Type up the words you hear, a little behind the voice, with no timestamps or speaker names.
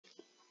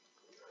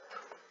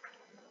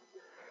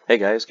Hey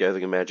guys,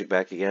 Gathering Magic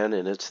back again,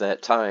 and it's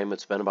that time.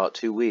 It's been about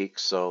 2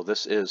 weeks, so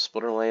this is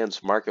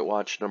Splinterlands Market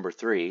Watch number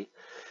 3.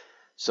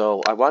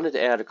 So I wanted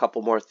to add a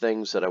couple more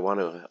things that I want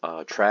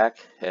to track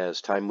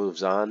as time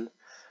moves on.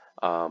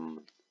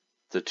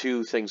 The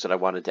two things that I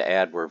wanted to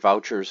add were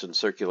vouchers in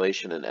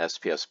circulation and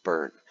SPS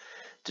burn,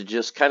 to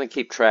just kind of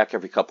keep track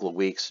every couple of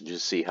weeks and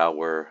just see how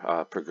we're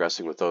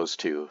progressing with those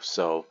two.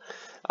 So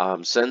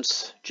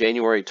since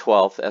January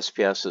 12th,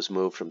 SPS has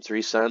moved from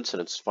 3 cents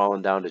and it's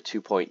fallen down to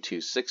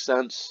 2.26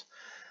 cents.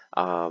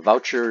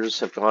 Vouchers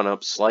have gone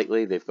up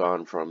slightly. They've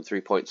gone from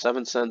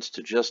 3.7 cents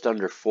to just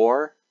under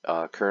 4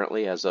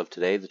 currently as of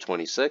today, the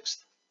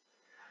 26th.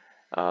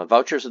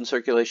 Vouchers in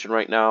circulation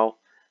right now.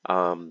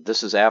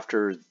 This is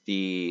after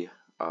the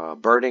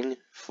burning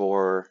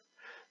for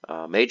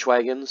mage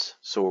wagons.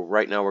 So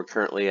right now we're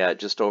currently at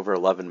just over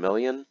 11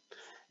 million.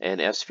 And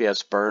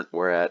SPS burnt,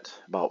 we're at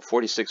about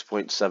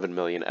 46.7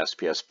 million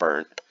SPS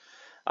burnt.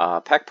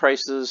 Pack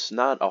prices,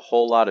 not a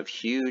whole lot of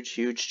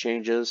huge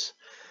changes.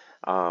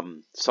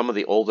 Some of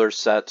the older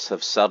sets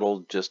have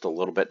settled just a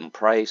little bit in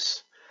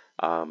price.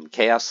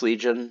 Chaos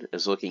Legion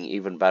is looking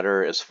even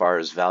better as far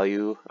as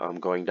value,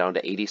 going down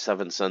to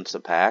 87 cents a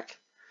pack.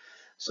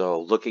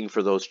 So looking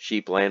for those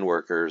cheap land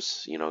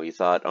workers, you know, you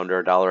thought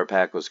under $1 a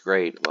pack was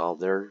great. Well,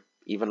 they're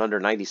even under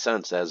 90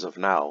 cents as of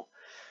now.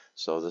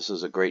 So this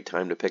is a great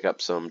time to pick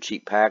up some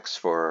cheap packs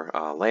for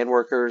land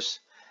workers.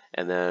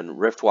 And then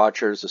Rift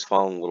Watchers is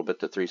falling a little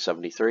bit to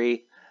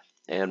 373.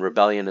 And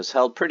Rebellion is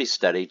held pretty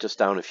steady, just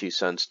down a few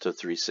cents to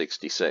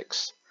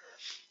 366.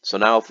 So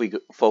now if we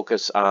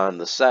focus on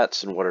the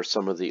sets and what are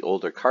some of the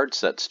older card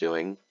sets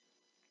doing,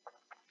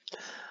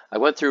 I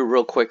went through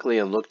real quickly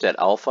and looked at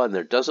Alpha, and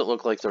there doesn't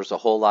look like there's a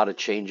whole lot of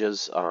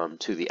changes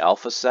to the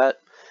Alpha set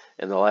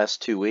in the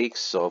last 2 weeks.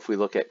 So if we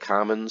look at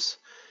commons,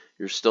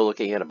 you're still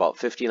looking at about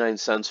 59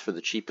 cents for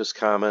the cheapest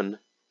common,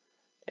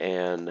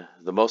 and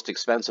the most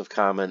expensive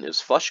common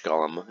is Flesh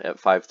Golem at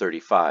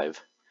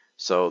 535.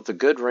 So the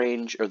good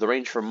range, or the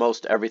range for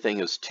most everything,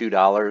 is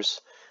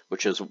 $2,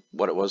 which is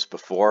what it was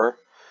before.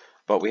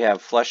 But we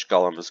have Flesh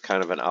Golem as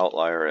kind of an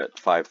outlier at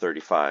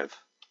 535.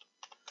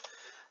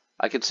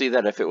 I could see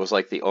that if it was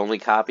like the only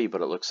copy,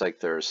 but it looks like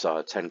there's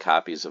 10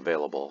 copies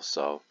available.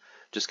 So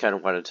just kind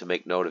of wanted to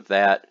make note of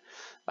that.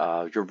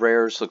 Your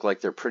rares look like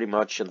they're pretty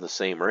much in the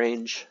same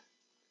range.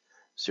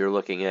 So you're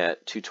looking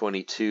at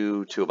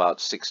 $2.22 to about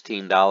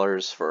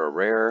 $16 for a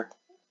rare.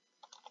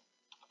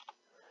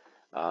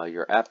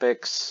 Your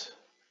epics,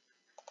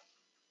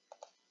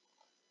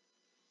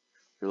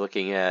 you're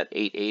looking at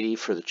 $8.80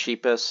 for the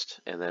cheapest,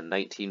 and then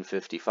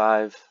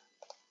 $19.55.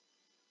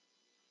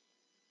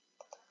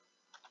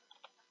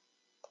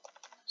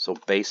 So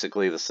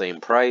basically the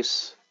same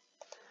price.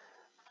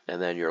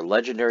 And then your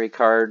legendary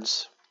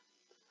cards,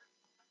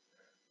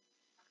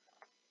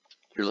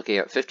 you're looking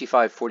at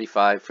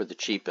 $55.45 for the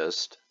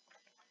cheapest.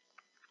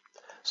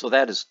 So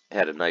that has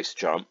had a nice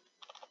jump.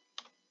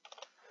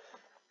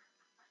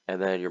 And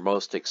then your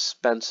most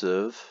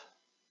expensive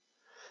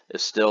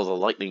is still the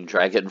Lightning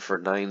Dragon for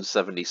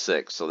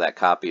 $9.76. So that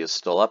copy is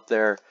still up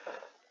there.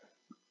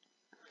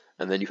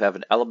 And then you have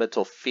an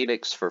Elemental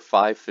Phoenix for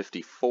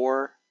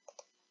 $5.54.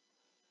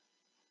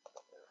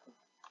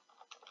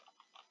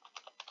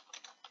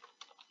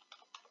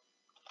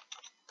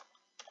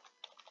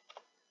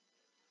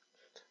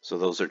 So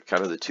those are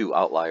kind of the two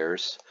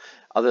outliers.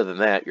 Other than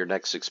that, your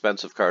next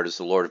expensive card is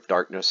the Lord of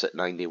Darkness at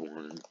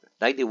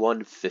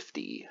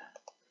 $91.50.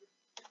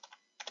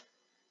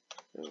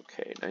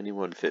 Okay,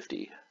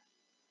 $91.50.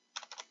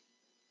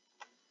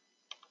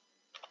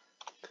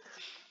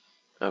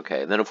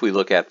 Okay, and then if we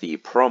look at the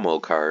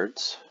promo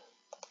cards,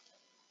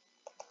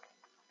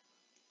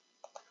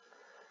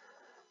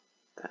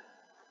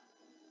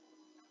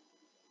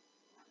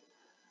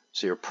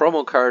 so your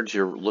promo cards,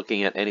 you're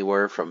looking at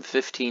anywhere from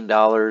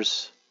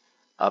 $15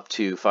 up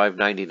to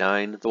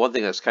 $5.99. The one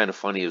thing that's kind of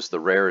funny is the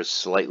rare is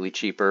slightly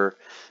cheaper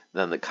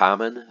than the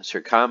common. So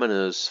your common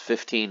is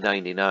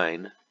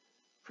 $15.99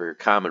 for your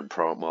common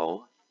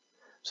promo.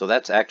 So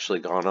that's actually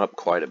gone up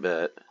quite a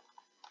bit.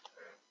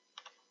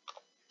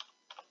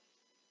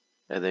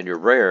 And then your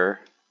rare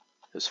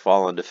has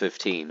fallen to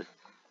 $15.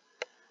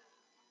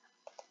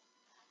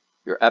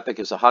 Your epic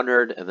is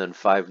 $100 and then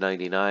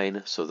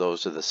 $5.99. So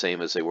those are the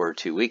same as they were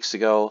 2 weeks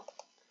ago.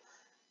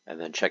 And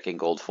then checking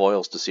gold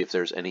foils to see if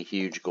there's any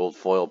huge gold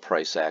foil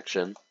price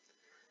action.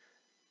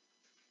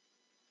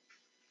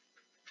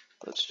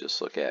 Let's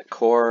just look at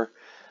core.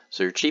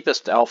 So your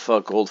cheapest alpha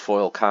gold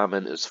foil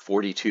common is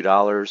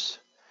 $42,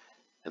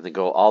 and then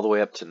go all the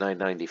way up to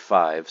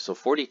 $9.95. So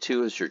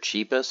 42 is your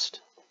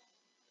cheapest.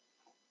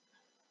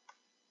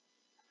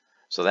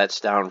 So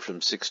that's down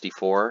from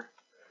 64.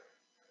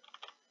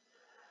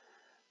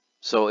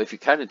 So if you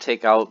kind of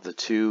take out the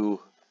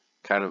two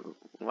kind of,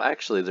 well,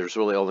 actually there's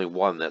really only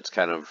one that's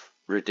kind of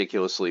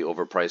ridiculously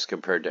overpriced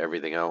compared to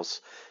everything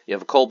else. You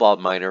have a Cobalt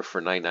Miner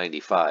for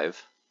 $9.95.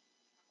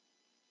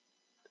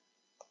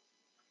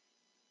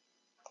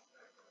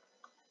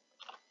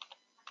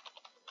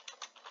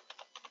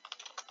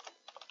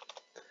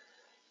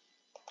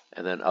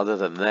 And then other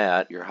than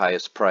that, your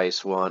highest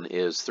price one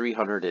is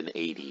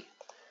 380.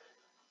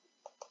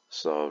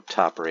 So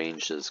top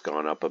range has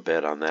gone up a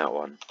bit on that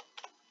one.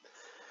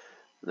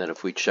 And then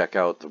if we check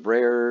out the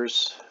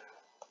rares,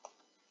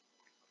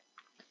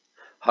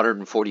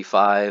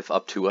 145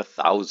 up to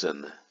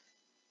 1,000.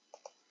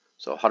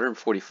 So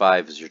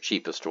 145 is your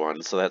cheapest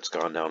one, so that's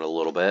gone down a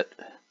little bit.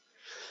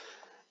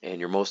 And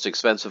your most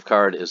expensive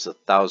card is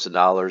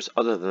 $1,000.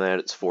 Other than that,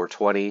 it's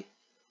 420.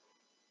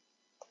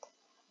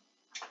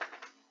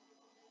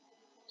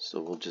 So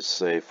we'll just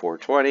say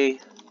 420.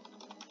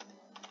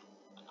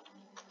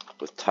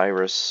 With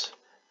Tyrus,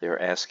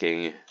 they're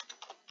asking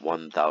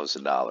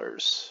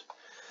 $1,000.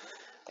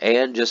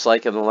 And just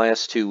like in the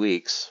last 2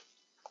 weeks,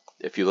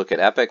 if you look at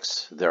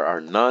epics, there are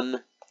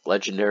none.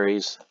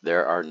 Legendaries,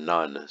 there are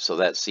none. So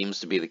that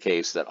seems to be the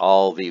case that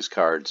all these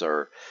cards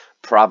are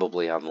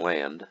probably on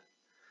land.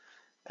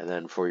 And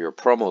then for your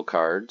promo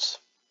cards,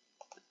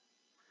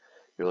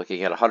 you're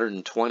looking at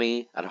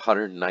 120 and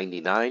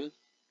 199.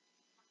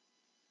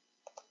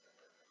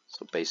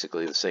 So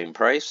basically the same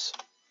price.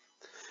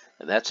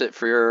 And that's it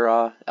for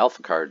your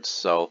alpha cards.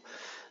 So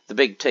the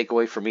big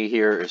takeaway for me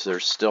here is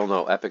there's still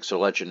no epics or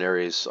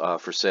legendaries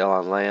for sale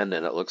on land,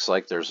 and it looks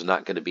like there's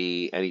not going to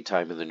be any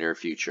time in the near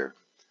future.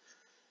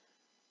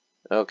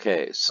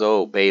 Okay,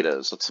 so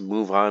betas. Let's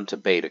move on to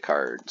beta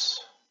cards.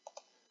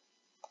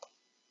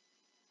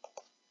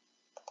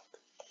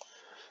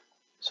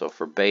 So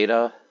for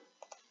beta,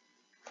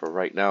 for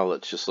right now,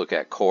 let's just look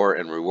at core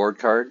and reward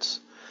cards.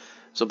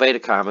 So beta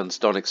commons,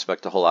 don't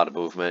expect a whole lot of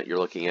movement. You're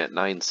looking at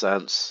 9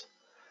 cents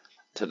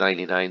to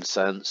 99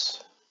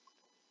 cents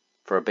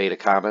for a beta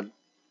common.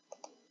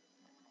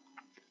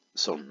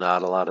 So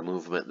not a lot of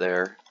movement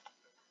there.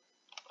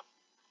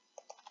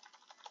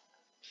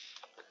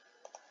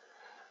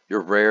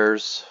 Your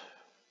rares,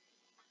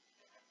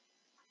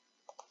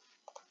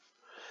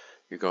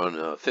 you're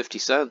going 50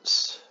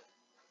 cents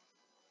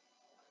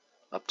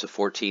up to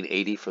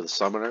 14.80 for the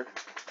summoner.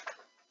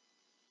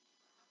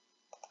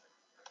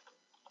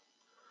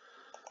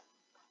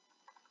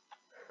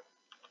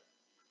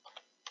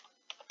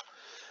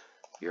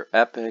 Your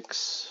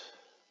epics.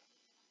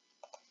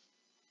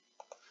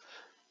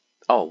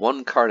 Oh,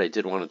 one card I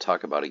did want to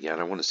talk about again.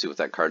 I want to see what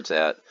that card's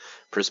at.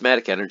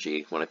 Prismatic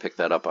Energy, when I picked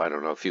that up, I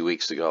don't know, a few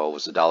weeks ago, it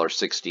was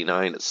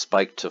 $1.69. It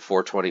spiked to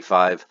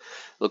 $4.25.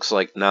 Looks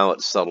like now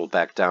it's settled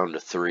back down to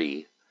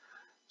 $3.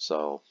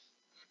 So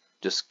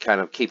just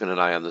kind of keeping an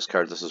eye on this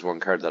card. This is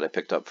one card that I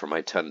picked up for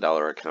my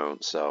 $10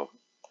 account. So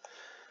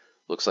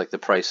looks like the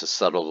price has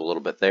settled a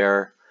little bit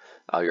there.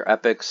 Your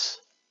epics,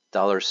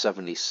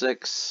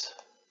 $1.76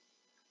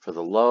 for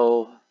the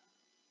low.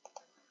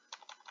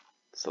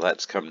 So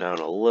that's come down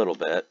a little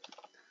bit.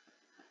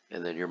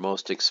 And then your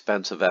most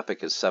expensive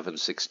epic is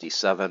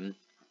 $7.67.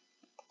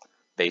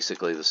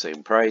 Basically the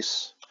same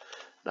price.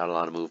 Not a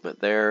lot of movement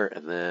there.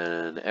 And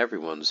then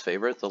everyone's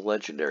favorite, the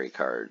legendary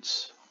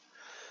cards.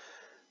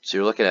 So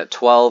you're looking at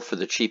 12 for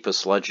the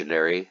cheapest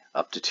legendary,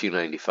 up to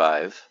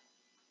 $2.95.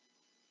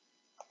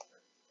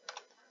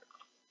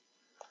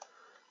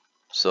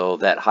 So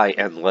that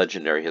high-end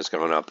legendary has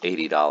gone up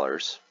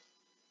 $80.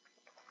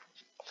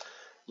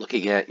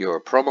 Looking at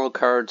your promo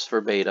cards for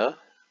beta.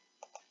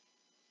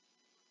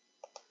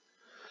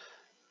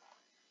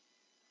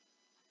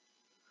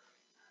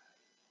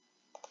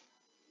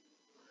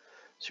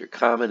 So your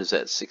common is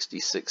at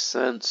 66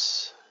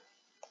 cents.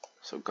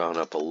 So gone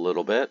up a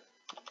little bit.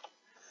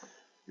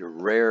 Your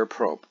rare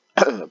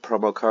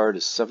promo card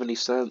is 70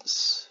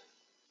 cents.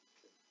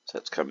 So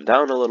that's come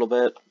down a little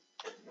bit.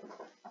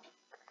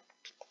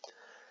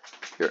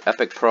 Your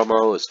epic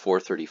promo is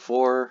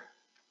 $4.34.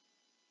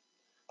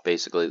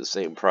 Basically the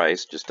same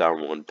price, just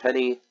down 1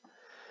 penny.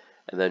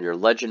 And then your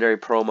legendary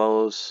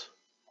promos,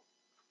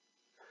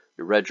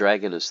 your Red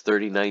Dragon is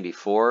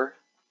 $30.94.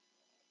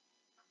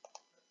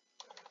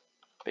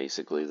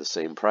 Basically the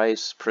same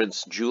price.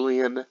 Prince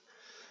Julian,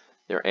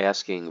 they're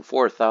asking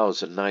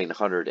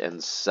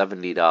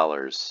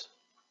 $4,970.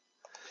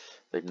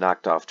 They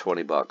knocked off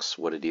 20 bucks.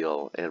 What a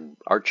deal. And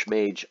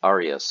Archmage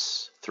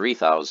Arius,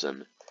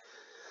 $3,000.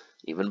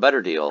 Even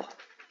better deal.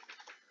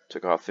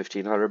 Took off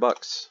 1,500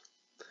 bucks.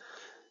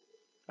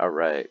 All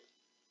right.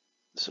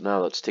 So now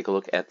let's take a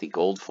look at the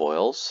gold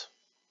foils.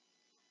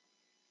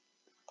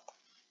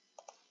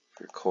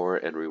 For core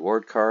and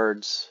reward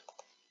cards.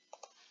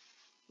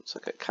 Let's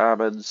look at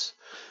commons.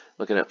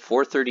 Looking at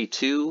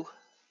 432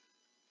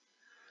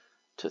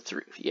 to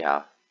 3.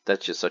 Yeah,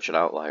 that's just such an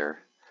outlier.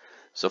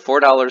 So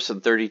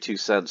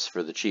 $4.32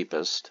 for the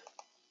cheapest.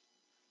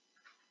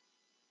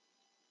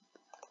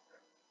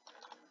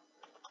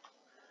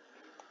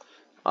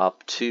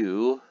 Up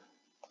to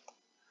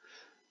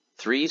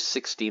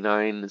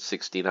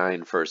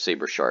 $369.69 for a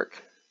Saber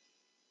Shark.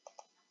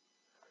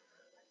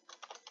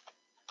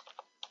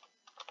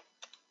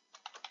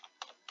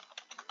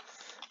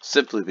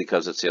 Simply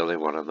because it's the only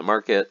one on the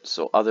market.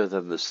 So other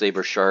than the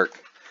Saber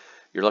Shark,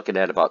 you're looking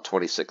at about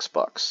 26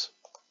 bucks.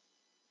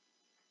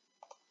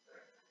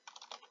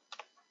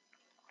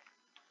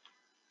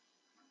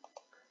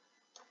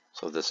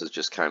 So this is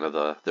just kind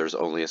of there's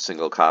only a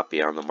single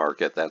copy on the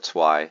market, that's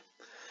why.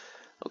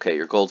 Okay,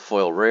 your gold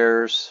foil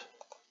rares,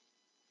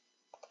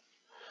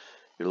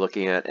 you're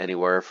looking at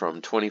anywhere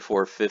from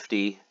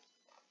 $24.50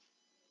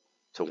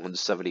 to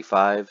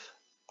 $175.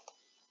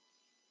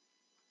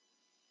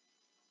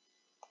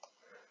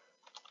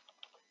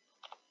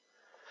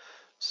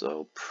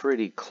 So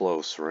pretty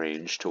close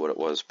range to what it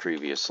was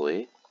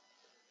previously.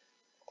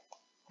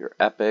 Your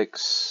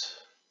epics,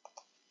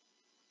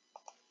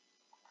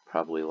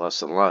 probably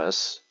less and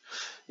less.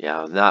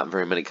 Yeah, not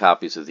very many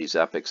copies of these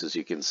epics, as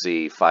you can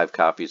see, 5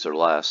 copies or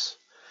less.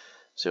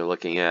 So you're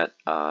looking at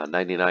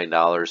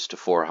 $99 to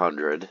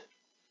 $400.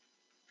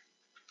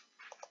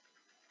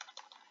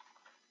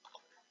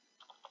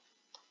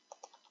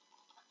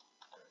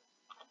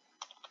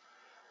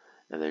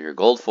 And then your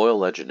gold foil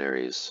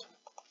legendaries.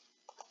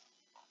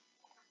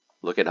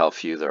 Look at how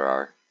few there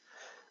are.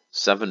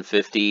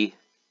 $7.50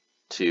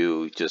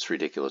 to just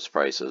ridiculous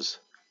prices.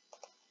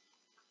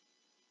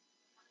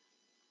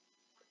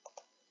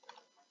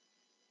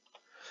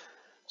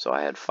 So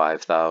I had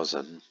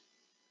 5,000.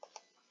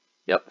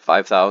 Yep,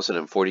 5,000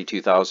 and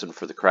 42,000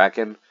 for the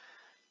Kraken.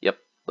 Yep,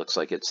 looks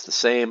like it's the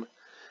same.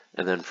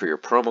 And then for your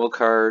promo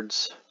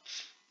cards,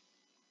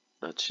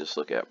 let's just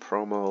look at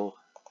promo.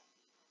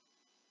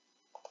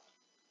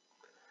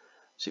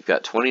 So you've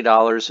got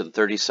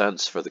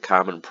 $20.30 for the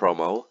common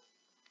promo.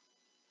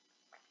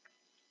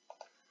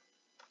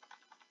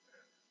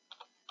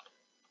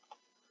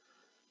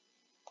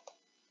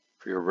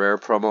 For your rare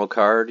promo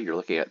card, you're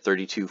looking at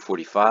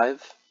 $32.45.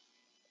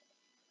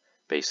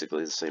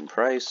 Basically the same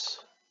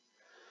price.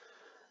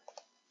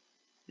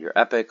 Your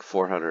epic,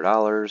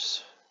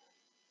 $400.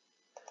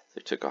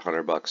 They took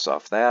 $100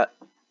 off that.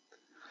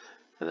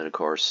 And then of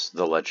course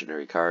the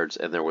legendary cards,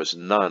 and there was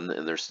none,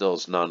 and there still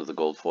is none of the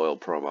gold foil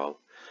promo,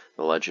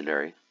 the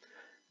legendary.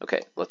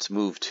 Okay, let's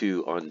move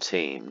to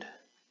Untamed.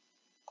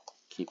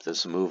 Keep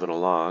this moving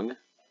along.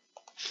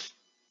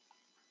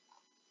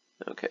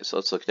 Okay, so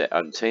let's look at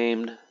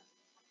Untamed,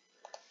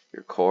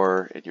 your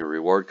core, and your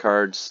reward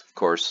cards. Of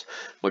course,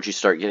 once you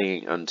start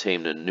getting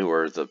Untamed and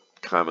newer, the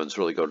commons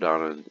really go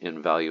down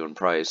in value and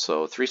price.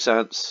 So 3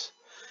 cents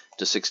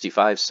to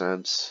 65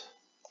 cents.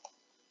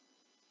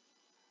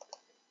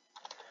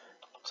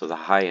 So the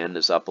high end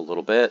is up a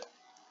little bit.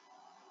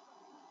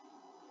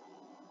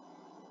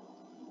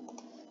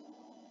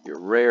 Your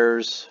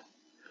rares,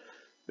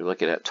 you're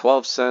looking at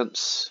 12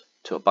 cents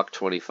to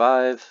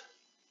 $1.25.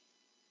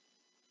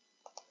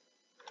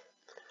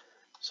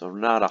 So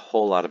not a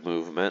whole lot of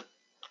movement.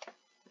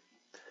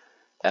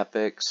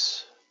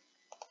 Epics,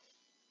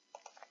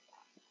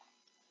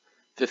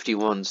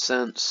 51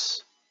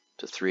 cents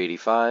to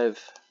 $3.85.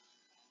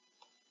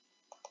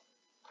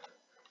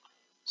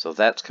 So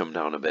that's come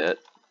down a bit.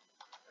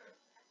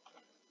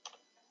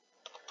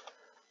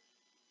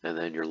 And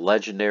then your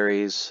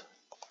legendaries,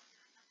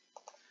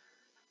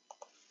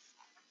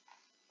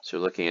 so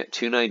you're looking at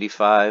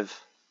 $2.95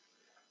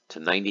 to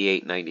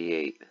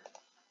 $98.98.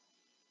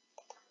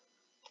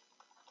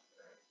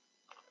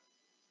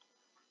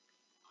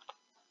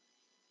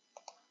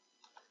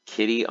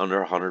 Kitty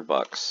under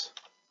 $100.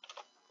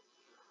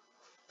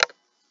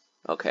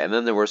 Okay, and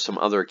then there were some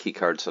other key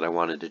cards that I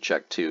wanted to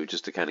check too,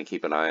 just to kind of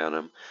keep an eye on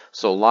them.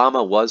 So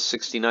Llama was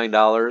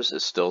 $69,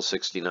 is still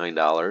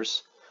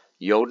 $69.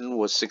 Jotun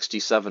was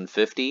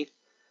 $67.50.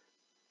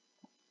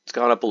 It's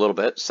gone up a little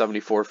bit,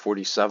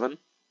 $74.47.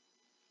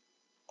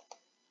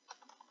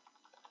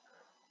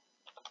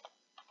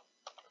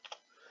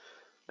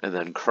 And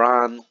then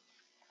Kron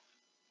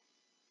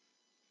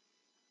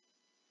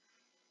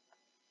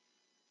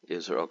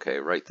is, okay,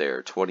 right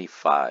there,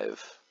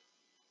 25.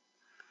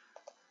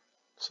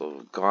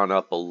 So gone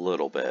up a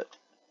little bit.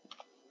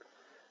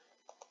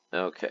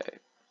 Okay.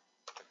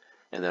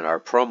 And then our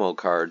promo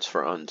cards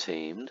for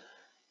Untamed.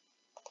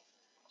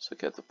 Let's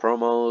look at the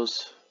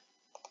promos.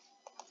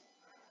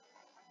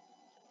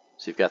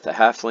 So you've got the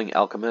Halfling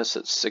Alchemist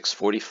at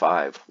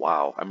 $6.45.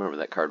 Wow, I remember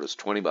that card was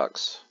 $20.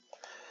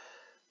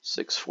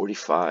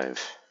 $6.45.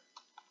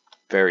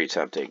 Very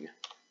tempting.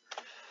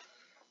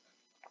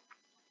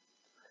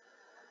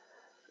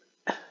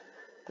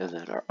 And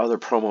then our other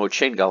promo,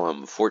 Chain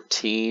Golem,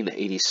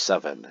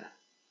 $14.87.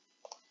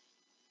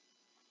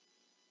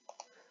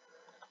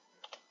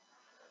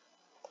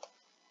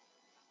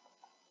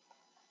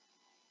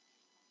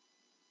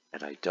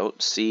 And I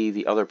don't see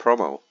the other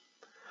promo.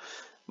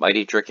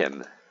 Mighty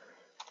Dricken.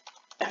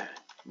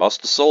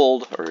 Must have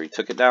sold, or he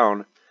took it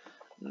down.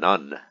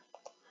 None.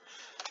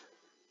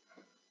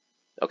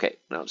 Okay,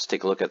 now let's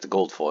take a look at the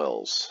gold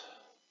foils.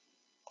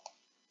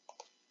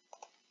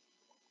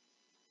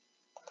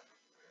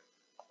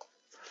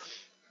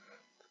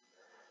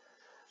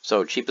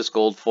 So cheapest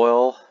gold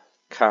foil,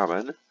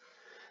 common,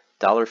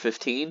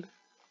 $1.15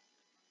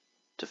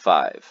 to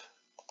 $5.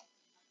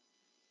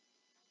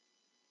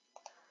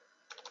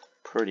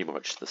 Pretty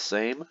much the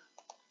same.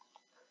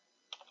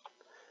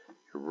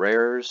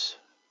 Rares,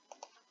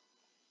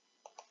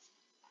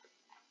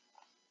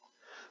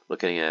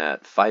 looking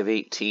at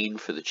 $5.18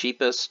 for the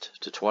cheapest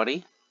to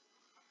 $20.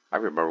 I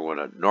remember when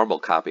a normal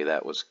copy of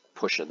that was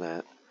pushing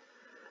that.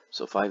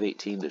 So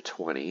 518 to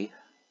 20.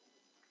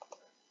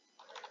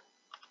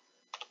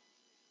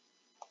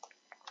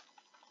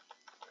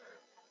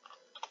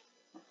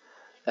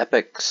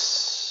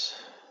 Epics.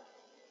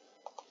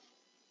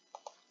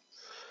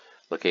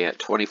 Looking at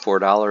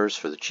 $24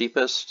 for the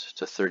cheapest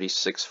to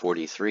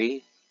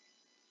 $36.43.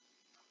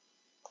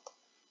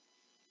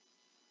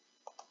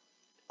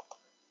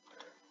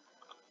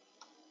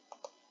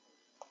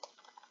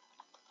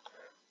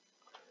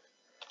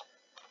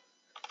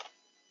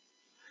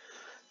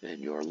 And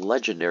your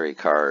legendary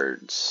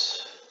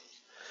cards,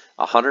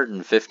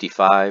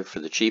 $155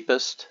 for the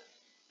cheapest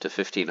to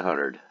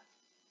 $1,500.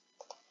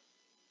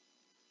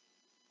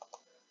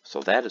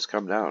 So that has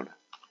come down.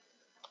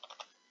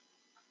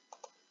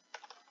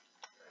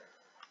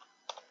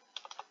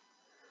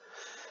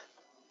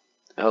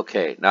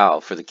 Okay,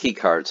 now for the key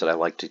cards that I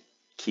like to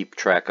keep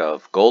track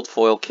of. Gold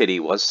Foil Kitty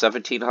was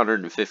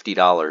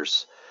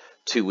 $1,750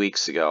 2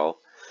 weeks ago.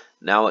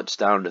 Now it's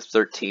down to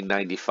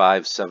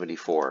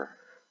 $1395.74.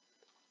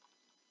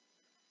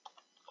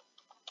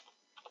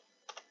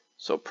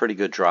 So pretty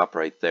good drop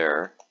right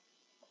there.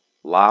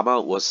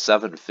 Llama was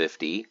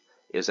 $750,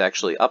 is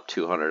actually up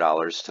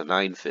 $200 to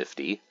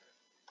 $950.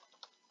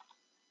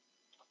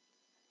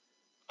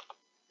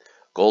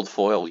 Gold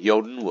Foil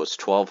Jotun was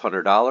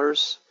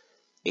 $1,200,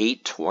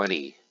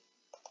 $820.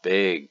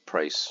 Big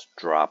price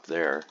drop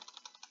there.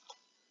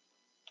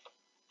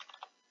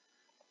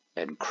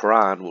 And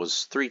Kron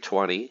was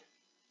 $320.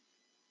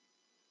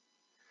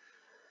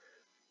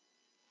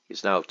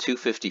 He's now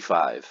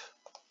 $255.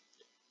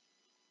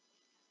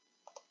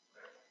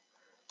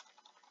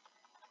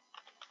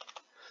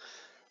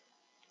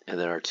 And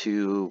then our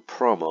two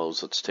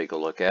promos, let's take a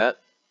look at.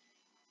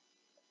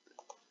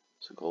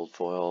 So gold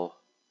foil,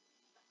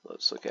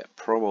 let's look at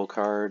promo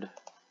card.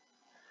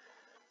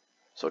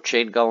 So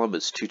Chain Golem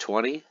is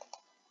 $220.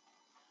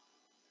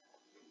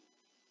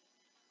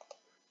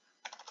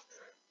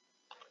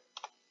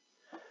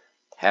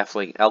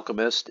 Halfling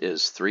Alchemist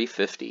is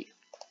 $350.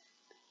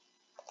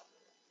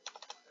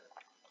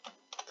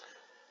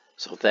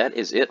 So that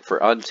is it for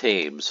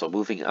Untamed. So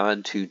moving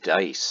on to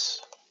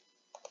Dice.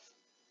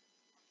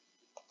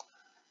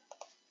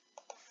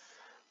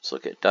 Let's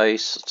look at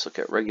Dice. Let's look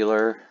at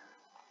regular.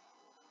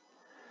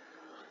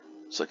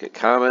 Let's look at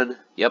common.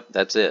 Yep,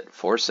 that's it.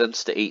 4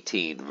 cents to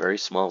 18. Very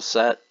small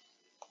set.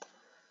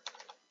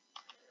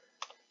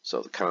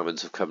 So the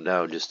commons have come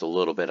down just a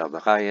little bit on the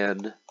high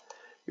end.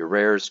 Your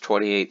rares,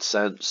 28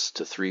 cents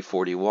to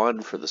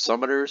 341 for the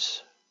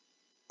summoners.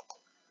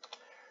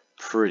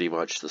 Pretty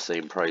much the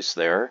same price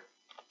there.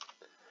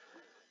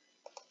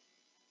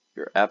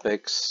 Your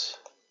epics,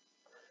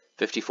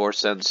 54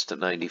 cents to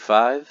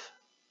 95.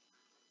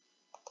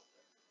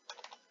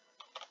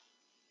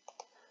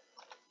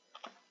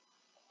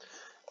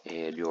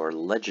 And your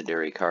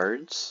legendary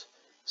cards,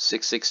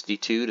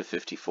 662 to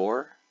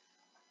 54.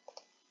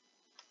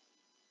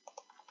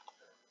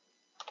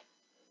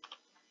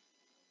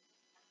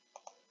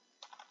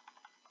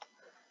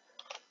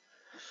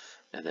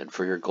 And then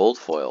for your gold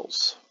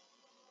foils,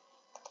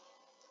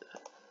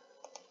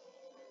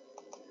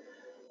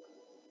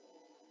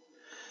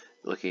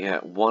 looking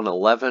at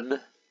 111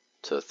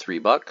 to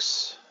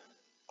 $3.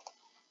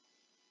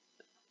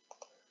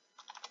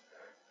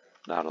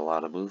 Not a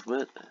lot of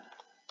movement.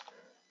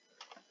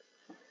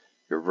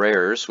 Your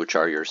rares, which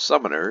are your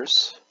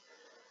summoners,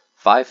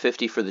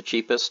 $5.50 for the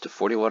cheapest to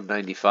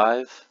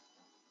 $41.95.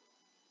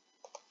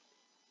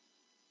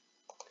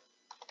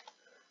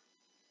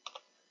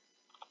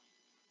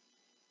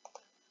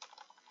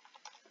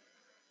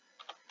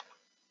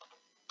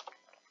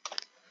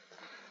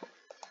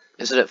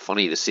 Isn't it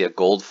funny to see a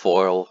gold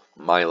foil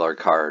Mylar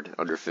card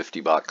under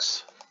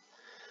 $50?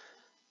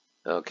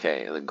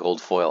 Okay, and then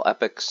gold foil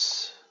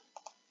epics,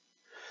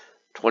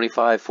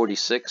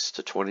 $25.46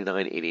 to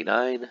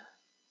 $29.89.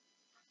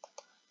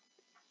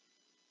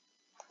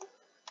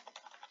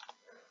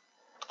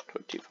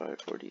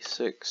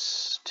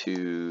 $25.46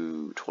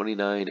 to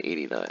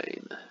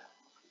 $29.89.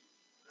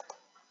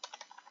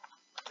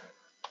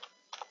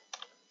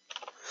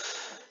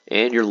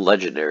 And your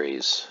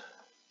legendaries.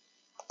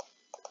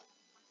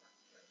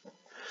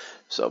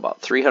 So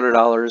about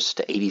 $300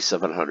 to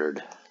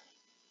 $8,700.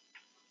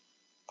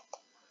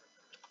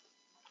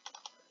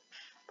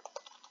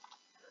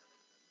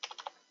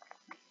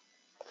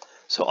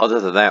 So other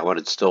than that one,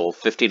 it's still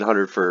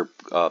 $1,500 for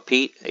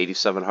Pete,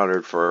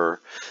 $8,700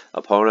 for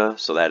Epona.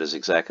 So that is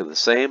exactly the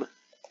same.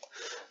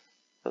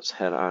 Let's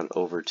head on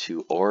over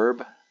to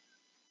Orb.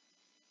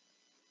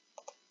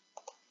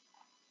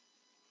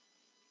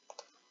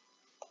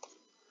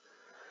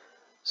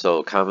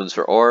 So commons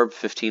for Orb,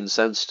 15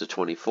 cents to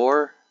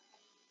 24.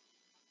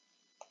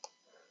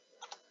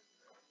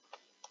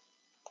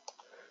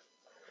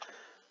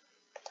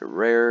 Your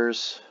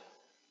rares,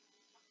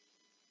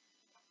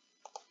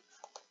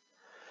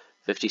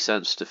 50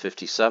 cents to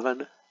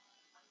 57.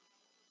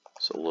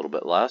 So a little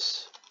bit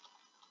less.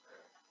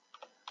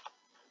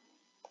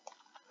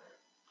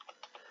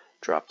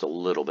 Dropped a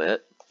little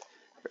bit.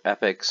 Your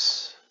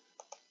epics,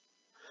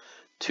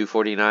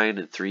 $2.49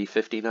 and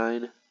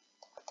 $3.59.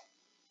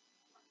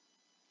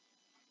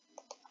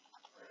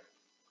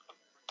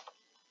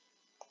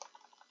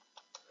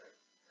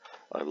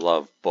 I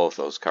love both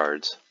those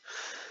cards.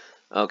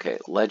 Okay,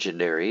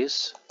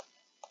 legendaries.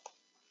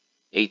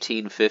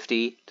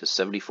 1850 to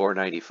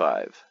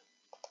 74.95.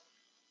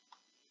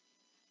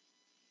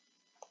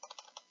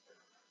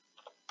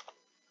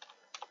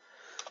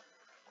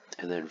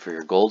 And then for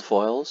your gold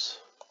foils,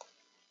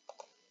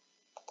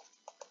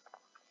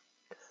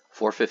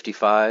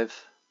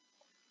 455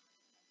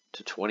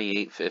 to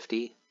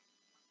 28.50.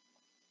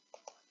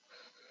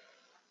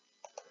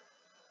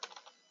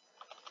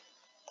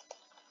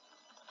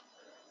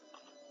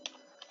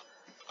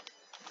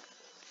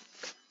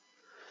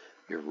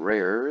 Your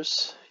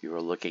rares, you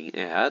are looking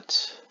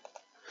at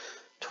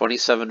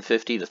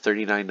 27.50 to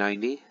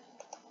 39.90.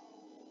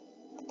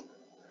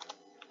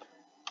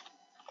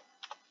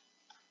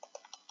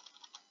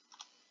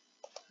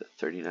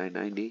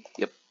 $39.90.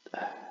 Yep.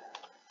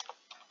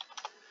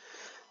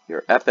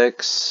 Your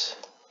epics,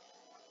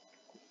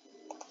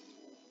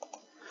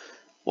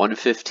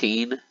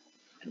 115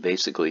 and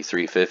basically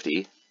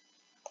 350.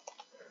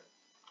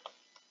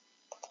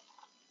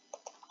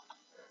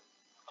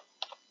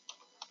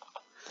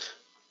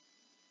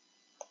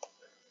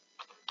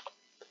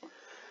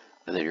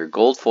 And then your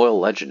gold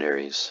foil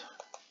legendaries.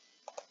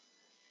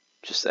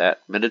 Just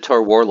that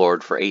Minotaur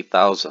Warlord for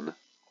 8,000.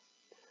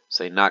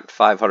 So they knocked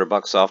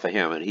 $500 off of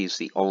him, and he's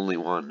the only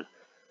one.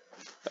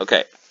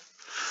 Okay.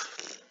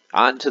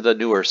 On to the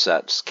newer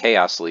sets.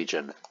 Chaos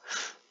Legion.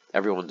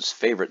 Everyone's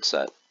favorite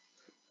set.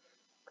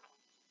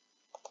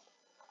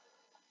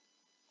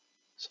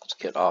 So let's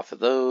get off of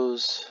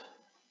those.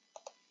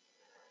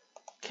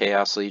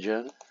 Chaos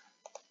Legion.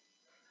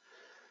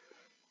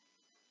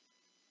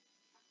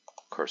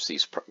 Of course,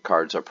 these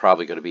cards are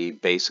probably going to be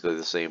basically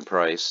the same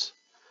price.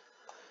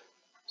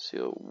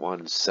 So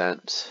 1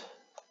 cent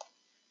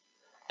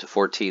to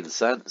 14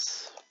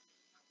 cents.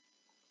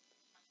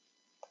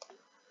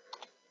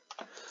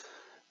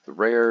 The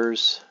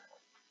rares,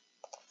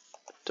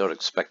 don't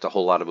expect a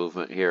whole lot of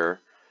movement here.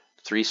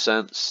 3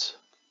 cents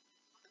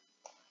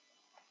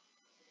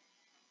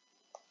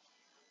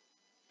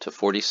to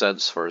 40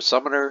 cents for a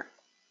summoner.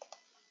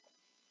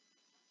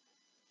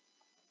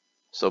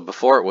 So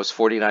before it was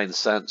 49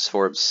 cents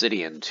for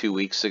Obsidian 2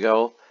 weeks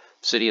ago.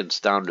 Obsidian's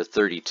down to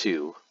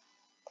 32.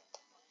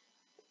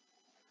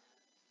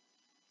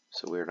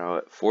 So we're now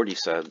at 40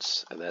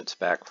 cents, and that's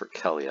back for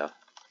Kelia.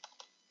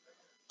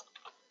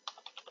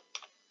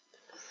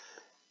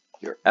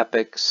 Your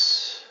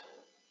epics,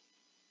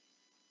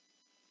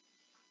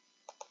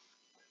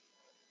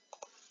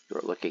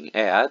 you're looking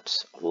at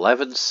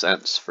 11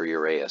 cents for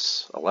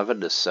Uraeus,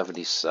 11 to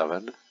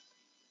 77.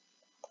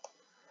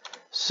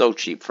 So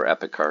cheap for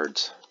epic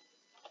cards.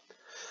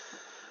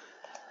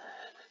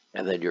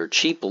 And then your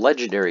cheap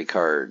legendary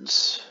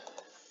cards,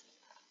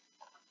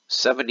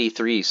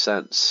 73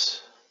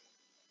 cents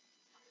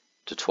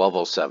to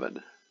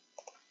 12.07.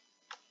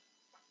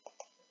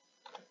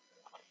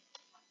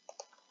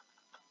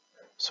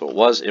 So it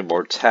was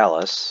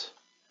Immortalis,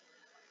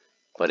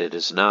 but it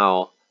is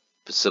now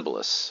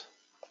Possibilis.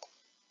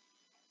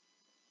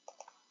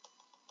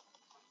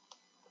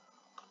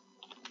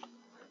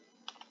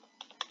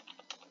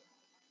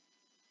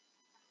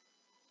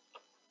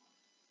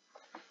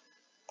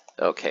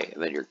 Okay,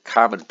 and then your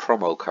common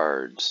promo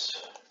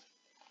cards.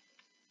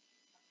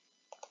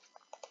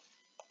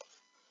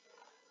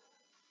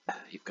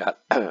 You've got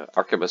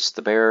Archimus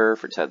the Bear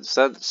for 10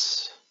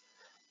 cents,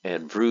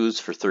 and Bruise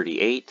for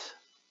 38.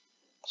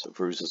 So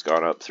Bruise has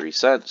gone up 3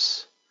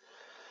 cents.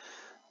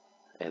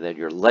 And then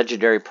your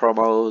legendary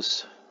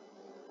promos.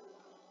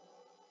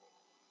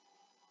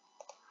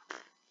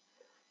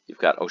 You've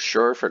got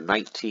Oshur for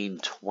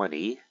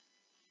 19.20.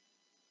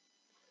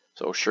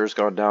 So Oshur's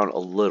gone down a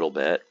little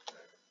bit.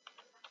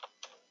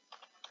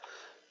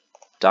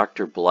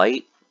 Dr.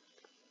 Blight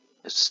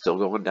is still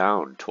going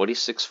down,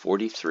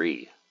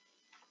 26.43.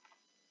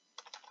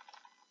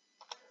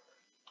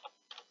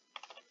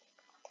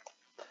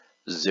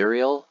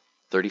 Zerial,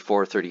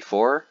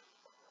 34.34.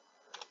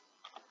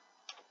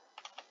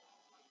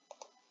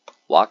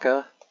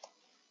 Waka,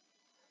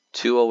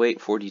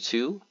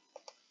 208.42.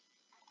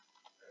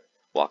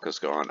 Waka's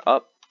gone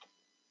up.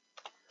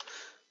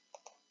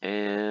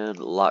 And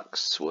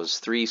Lux was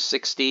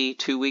 360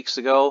 2 weeks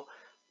ago,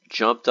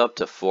 jumped up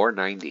to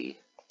 490.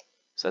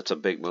 So that's a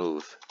big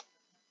move.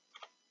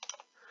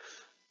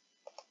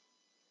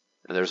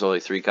 And there's only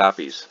 3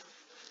 copies.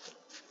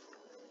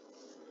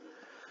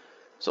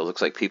 So it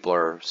looks like people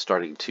are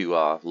starting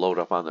to load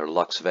up on their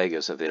Lux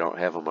Vegas if they don't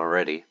have them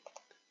already.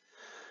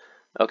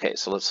 Okay,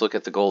 so let's look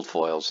at the gold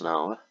foils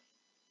now.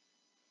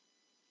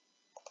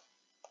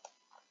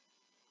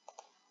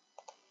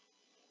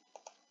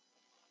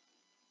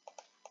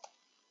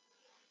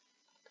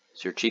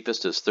 So your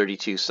cheapest is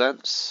 32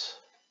 cents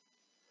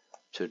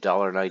to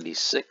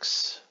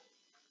 $1.96.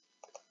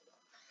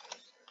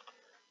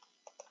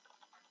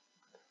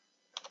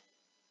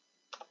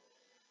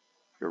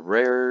 Your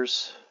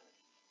rares,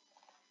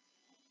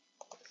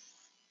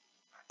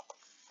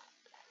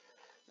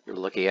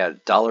 looking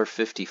at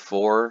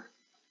 $1.54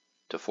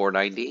 to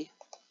 $4.90.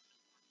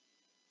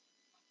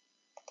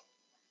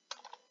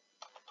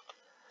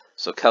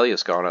 So Kelly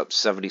has gone up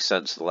 70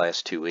 cents the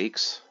last 2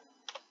 weeks.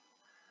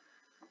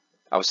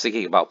 I was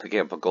thinking about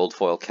picking up a gold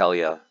foil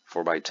Kelia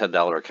for my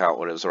 $10 account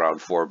when it was around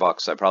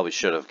 $4. I probably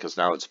should have, because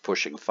now it's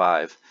pushing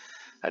 5.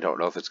 I don't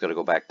know if it's going to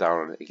go back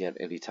down again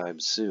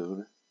anytime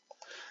soon.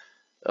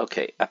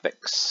 Okay,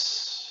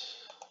 epics.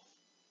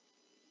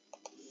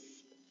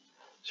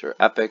 So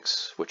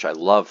epics, which I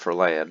love for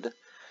land.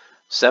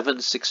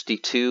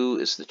 762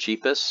 is the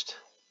cheapest.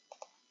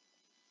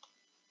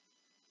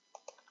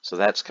 So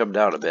that's come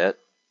down a bit.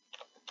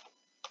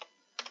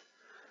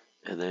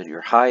 And then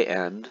your high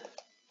end,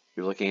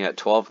 you're looking at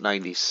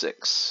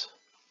 $12.96.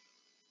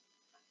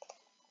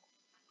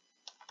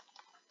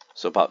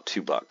 So about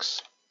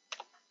 $2.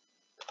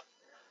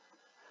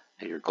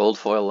 And your gold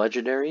foil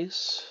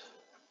legendaries,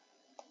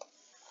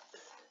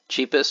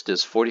 cheapest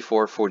is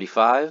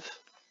 $44.45.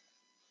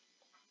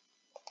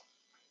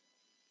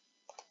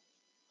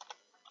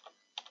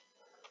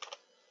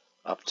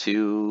 Up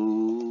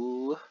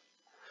to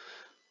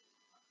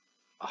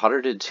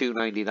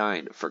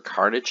 $102.99 for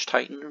Carnage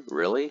Titan.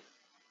 Really?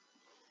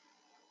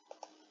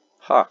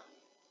 Huh.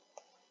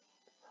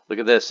 Look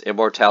at this.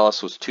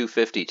 Immortalis was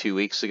 $250 2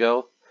 weeks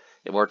ago.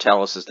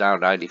 Immortalis is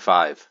down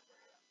 $95.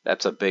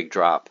 That's a big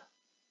drop.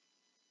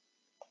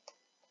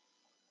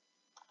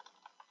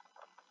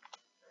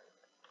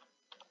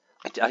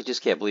 I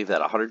just can't believe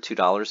that.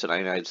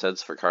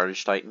 $102.99 for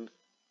Carnage Titan.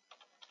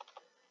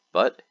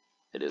 But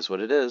it is what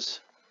it is.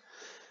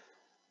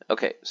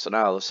 Okay, so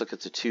now let's look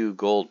at the 2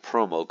 gold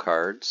promo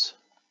cards.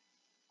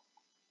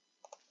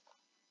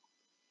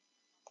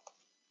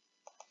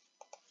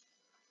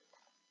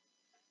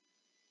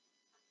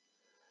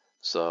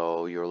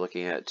 So you're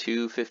looking at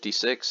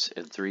 $256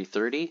 and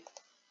 $330.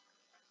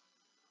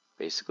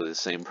 Basically the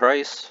same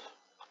price.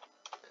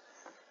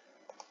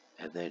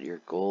 And then your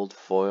gold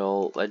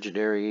foil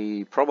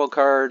legendary promo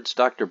cards.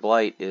 Dr.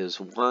 Blight is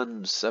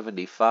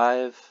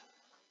 $175.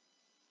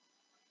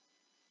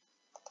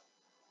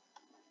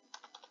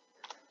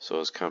 So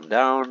it's come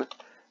down.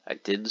 I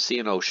didn't see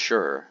an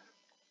Osure.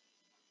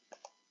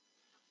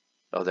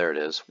 Oh, there it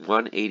is.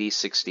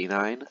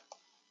 $180.69.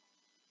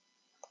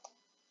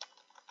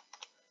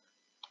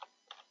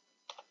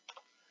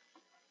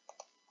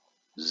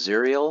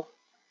 Zerial.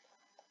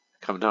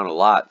 Come down a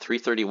lot.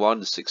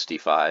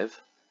 $331.65.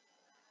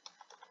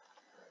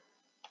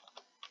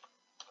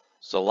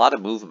 So a lot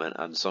of movement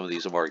on some of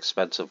these more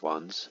expensive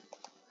ones.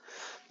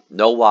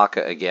 No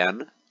Waka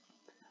again.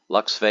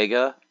 Lux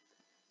Vega,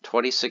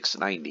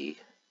 $26.90.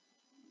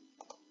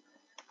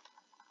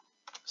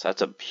 So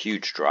that's a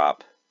huge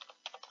drop.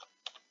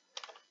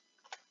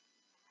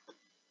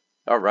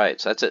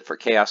 Alright, so that's it for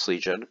Chaos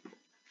Legion.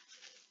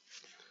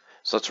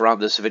 So let's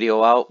round this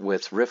video out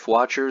with Rift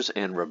Watchers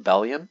and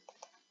Rebellion.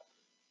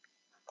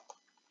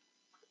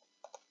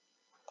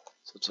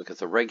 So let's look at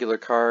the regular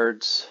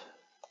cards.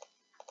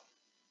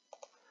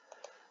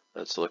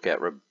 Let's look at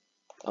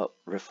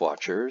Rift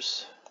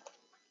Watchers.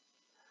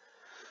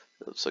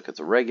 Let's look at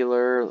the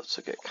regular. Let's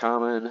look at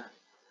common. Of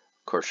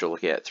course, you're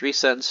looking at 3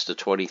 cents to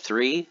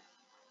 23.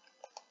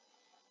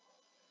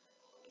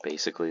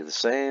 Basically the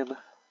same.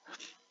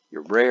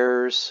 Your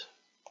rares.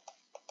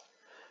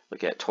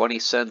 Look at 20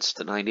 cents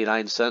to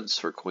 99 cents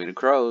for Queen of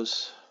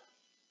Crows.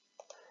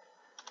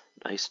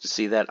 Nice to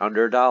see that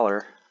under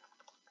 $1.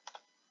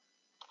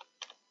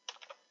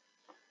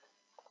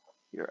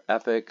 Your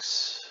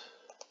epics.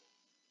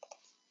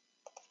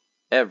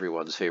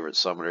 Everyone's favorite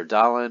summoner,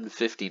 Dallin,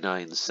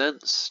 59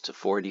 cents to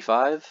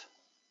 45.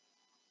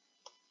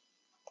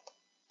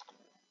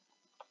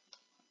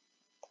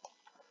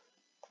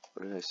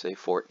 What did I say?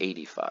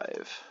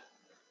 485.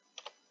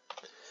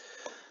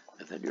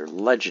 And then your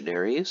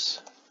legendaries,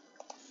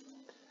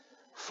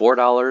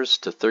 $4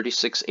 to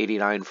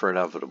 36.89 for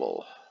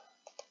Inevitable.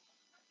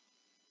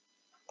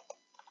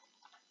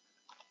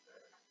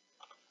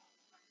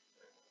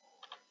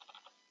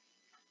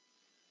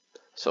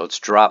 So it's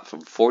dropped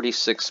from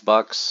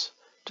 $46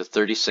 to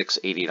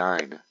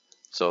 $36.89.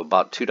 So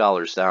about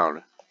 $2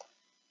 down.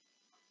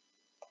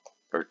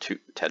 Or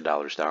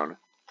 $10 down.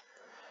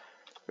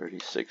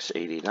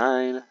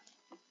 $36.89.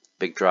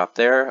 Big drop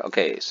there.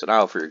 Okay, so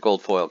now for your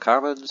gold foil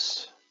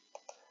commons.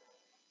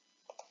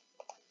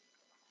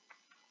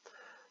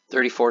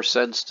 34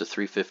 cents to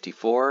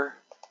 354.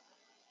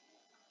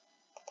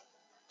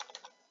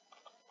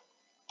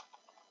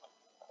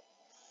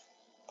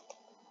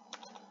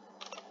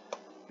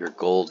 Your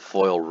gold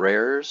foil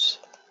rares,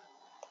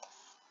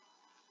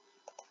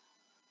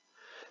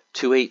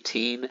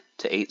 218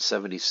 to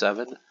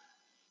 877.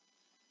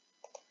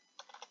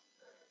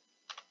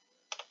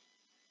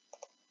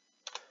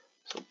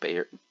 So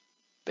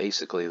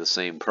basically the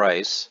same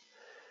price.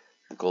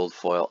 Your gold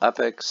foil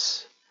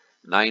epics,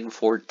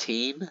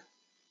 914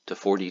 to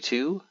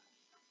 42.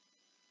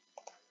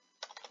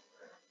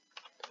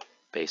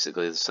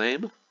 Basically the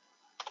same.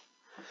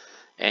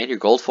 And your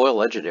gold foil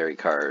legendary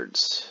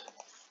cards.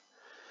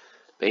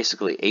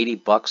 Basically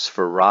 $80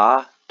 for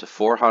Ra to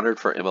 $400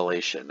 for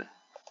Immolation.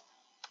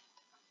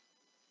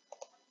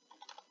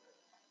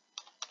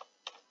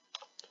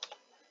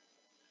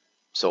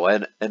 So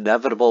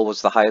Inevitable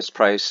was the highest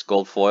price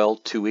gold foil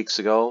 2 weeks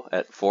ago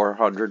at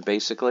 400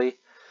 basically.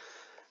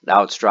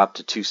 Now it's dropped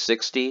to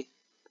 260.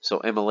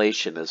 So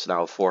Immolation is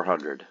now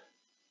 400.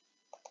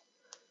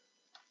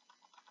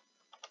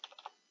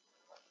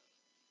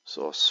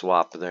 So a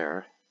swap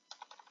there.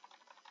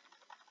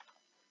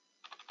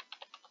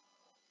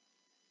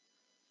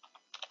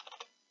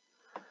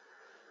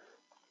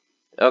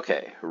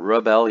 Okay,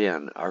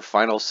 Rebellion, our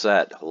final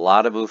set. A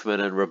lot of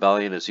movement in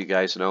Rebellion, as you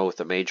guys know, with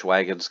the Mage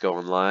Wagons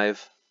going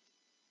live.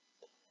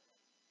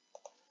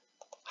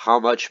 How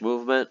much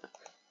movement?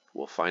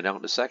 We'll find out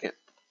in a second.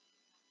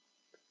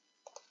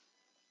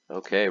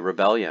 Okay,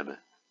 Rebellion.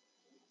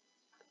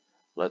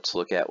 Let's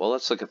look at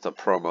the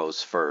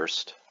promos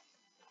first.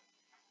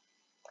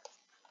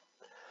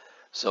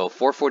 So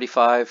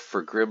 445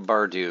 for Grim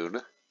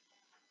Bardoon.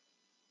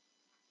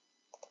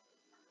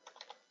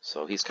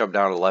 So he's come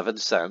down 11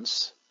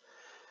 cents.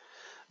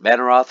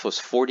 Manaroth was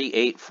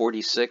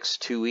 48.46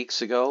 2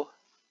 weeks ago.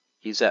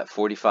 He's at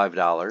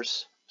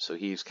 $45. So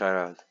he's kind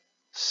of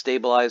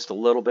stabilized a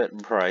little bit in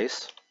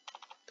price.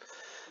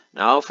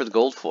 Now for the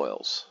gold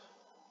foils.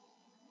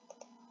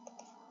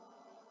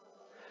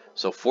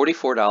 So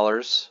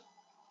 $44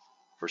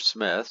 for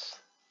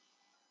Smith.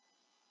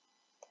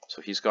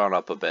 So he's gone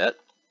up a bit.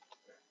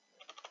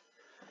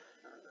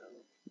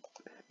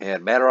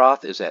 And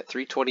Manaroth is at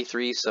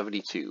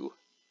 $323.72.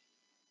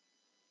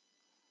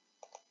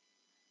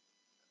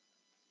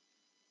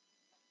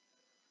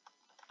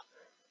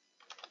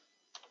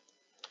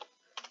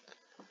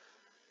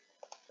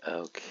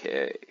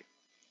 Okay.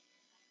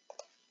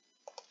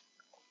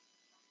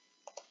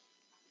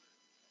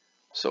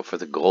 So for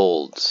the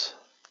golds,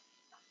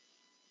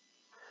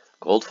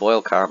 gold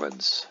foil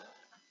commons.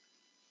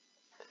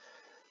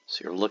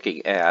 So you're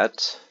looking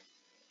at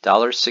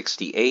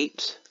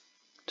 $1.68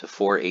 to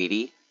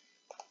 $4.80.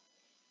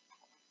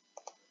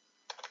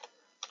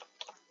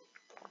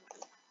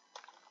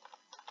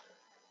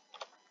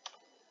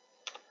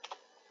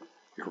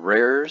 Your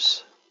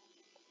rares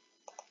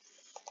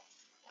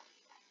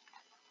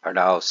are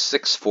now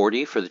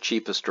 $6.40 for the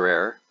cheapest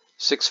rare,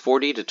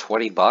 $6.40 to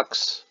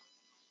 $20.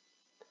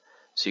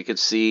 So you can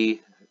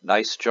see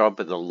nice jump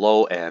in the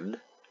low end.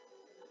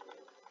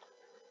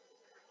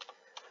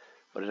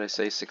 What did I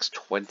say?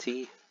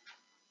 $6.20,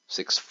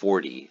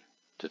 $6.40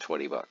 to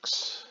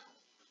 $20.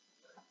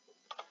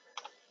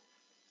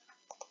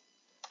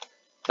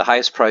 The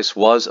highest price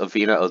was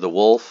Avena of the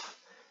Wolf.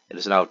 It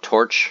is now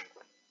Torch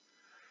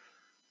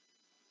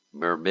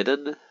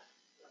Myrmidon.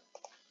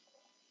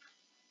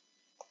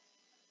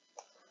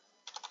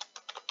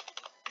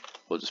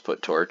 We'll just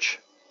put Torch.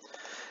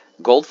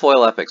 Gold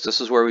foil epics. This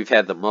is where we've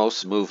had the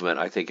most movement,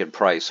 I think, in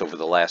price over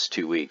the last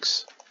 2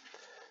 weeks.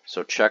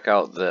 So check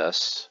out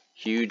this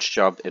huge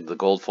jump in the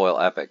gold foil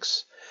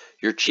epics.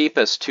 Your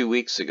cheapest 2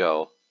 weeks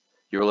ago,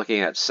 you were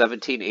looking at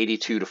 $17.82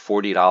 to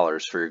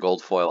 $40 for your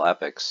gold foil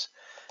epics.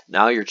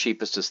 Now your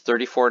cheapest is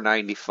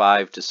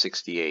 $34.95 to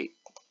 $68.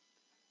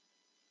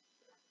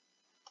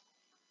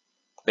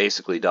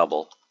 Basically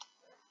double.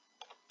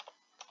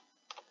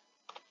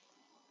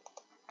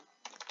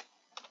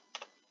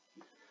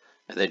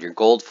 And then your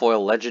gold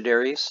foil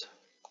legendaries,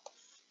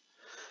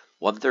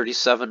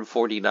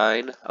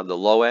 $137.49 on the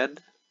low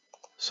end,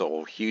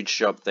 so huge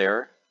jump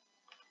there.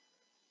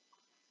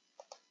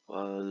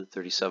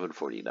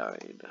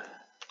 $137.49.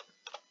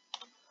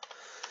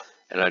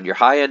 And on your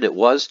high end, it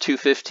was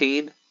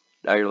 $215.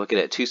 Now you're looking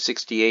at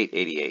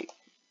 $268.88.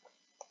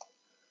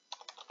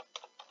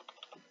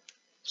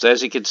 So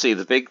as you can see,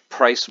 the big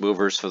price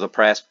movers for the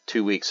past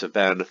 2 weeks have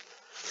been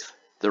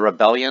the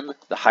Rebellion,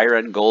 the higher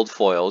end gold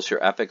foils,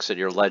 your epics and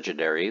your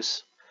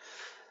legendaries.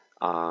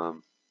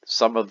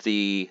 Some of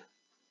the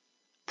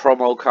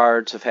promo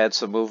cards have had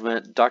some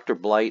movement. Dr.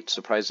 Blight,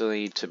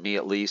 surprisingly to me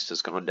at least,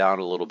 has gone down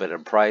a little bit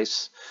in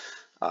price.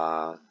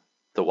 The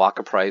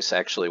Waka price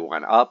actually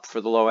went up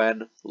for the low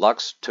end.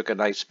 Lux took a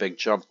nice big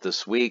jump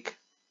this week.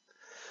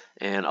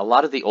 And a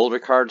lot of the older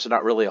cards,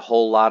 not really a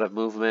whole lot of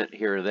movement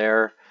here or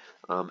there.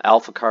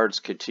 Alpha cards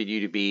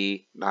continue to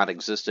be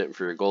non-existent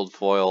for your gold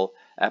foil,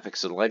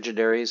 epics, and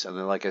legendaries. And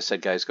then, like I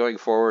said, guys, going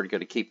forward, going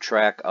to keep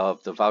track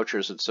of the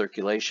vouchers in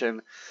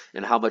circulation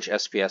and how much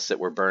SPS that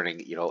we're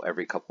burning,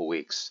 every couple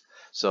weeks.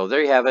 So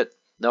there you have it.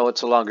 No,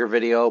 it's a longer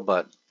video,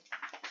 but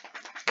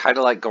kind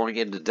of like going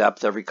into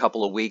depth every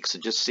couple of weeks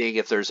and just seeing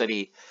if there's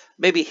any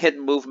maybe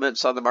hidden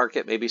movements on the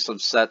market, maybe some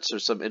sets or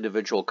some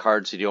individual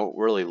cards you don't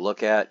really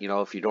look at.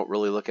 If you don't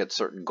really look at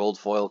certain gold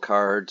foil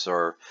cards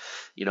or,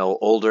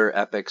 older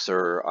epics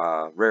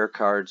or rare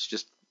cards,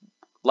 just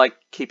like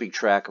keeping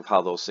track of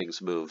how those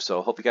things move. So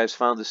I hope you guys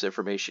found this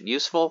information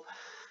useful.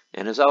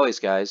 And as always,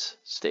 guys,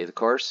 stay the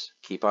course,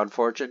 keep on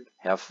forging,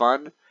 have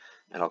fun,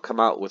 and I'll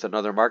come out with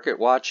another market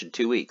watch in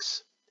 2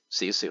 weeks.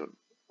 See you soon.